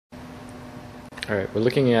All right, we're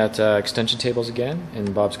looking at extension tables again,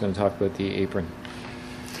 and Bob's going to talk about the apron.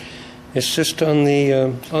 It's just on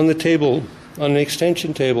the table, on the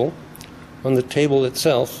extension table, on the table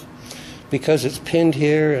itself, because it's pinned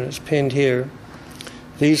here and it's pinned here.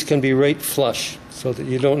 These can be right flush, so that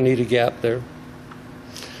you don't need a gap there.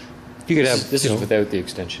 You could have this is without the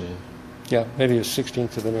extension in. Yeah, maybe a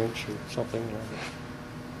 1/16 of an inch or something.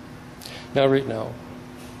 Now, right now.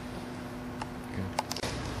 Okay.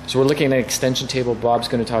 So we're looking at an extension table. Bob's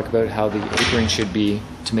going to talk about how the apron should be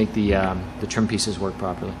to make the trim pieces work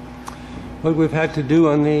properly. What we've had to do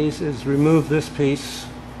on these is remove this piece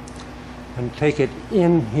and take it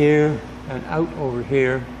in here and out over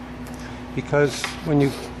here, because when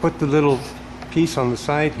you put the little piece on the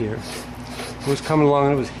side here, it was coming along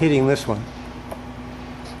and it was hitting this one.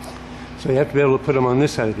 So you have to be able to put them on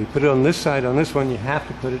this side. If you put it on this side on this one, you have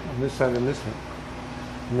to put it on this side on this one.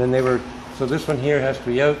 And then so this one here has to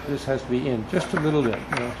be out, this has to be in, just a little bit,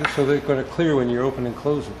 just so they're going to clear when you're open and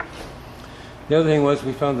closing. The other thing was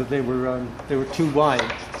we found that they were too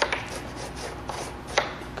wide,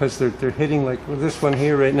 because they're hitting, like this one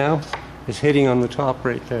here right now is hitting on the top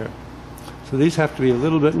right there. So these have to be a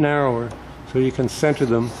little bit narrower so you can center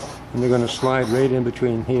them, and they're going to slide right in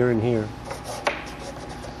between here and here.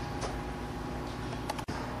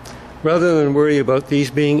 Rather than worry about these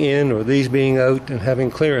being in or these being out and having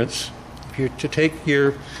clearance, if you're to take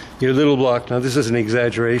your little block, now this is an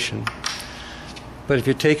exaggeration, but if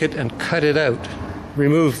you take it and cut it out,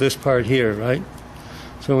 remove this part here, right?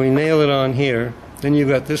 So we nail it on here, then you've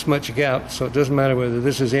got this much gap, so it doesn't matter whether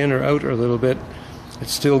this is in or out or a little bit,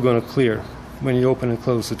 it's still going to clear when you open and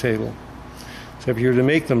close the table. So if you were to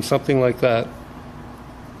make them something like that,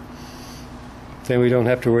 then we don't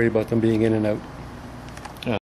have to worry about them being in and out.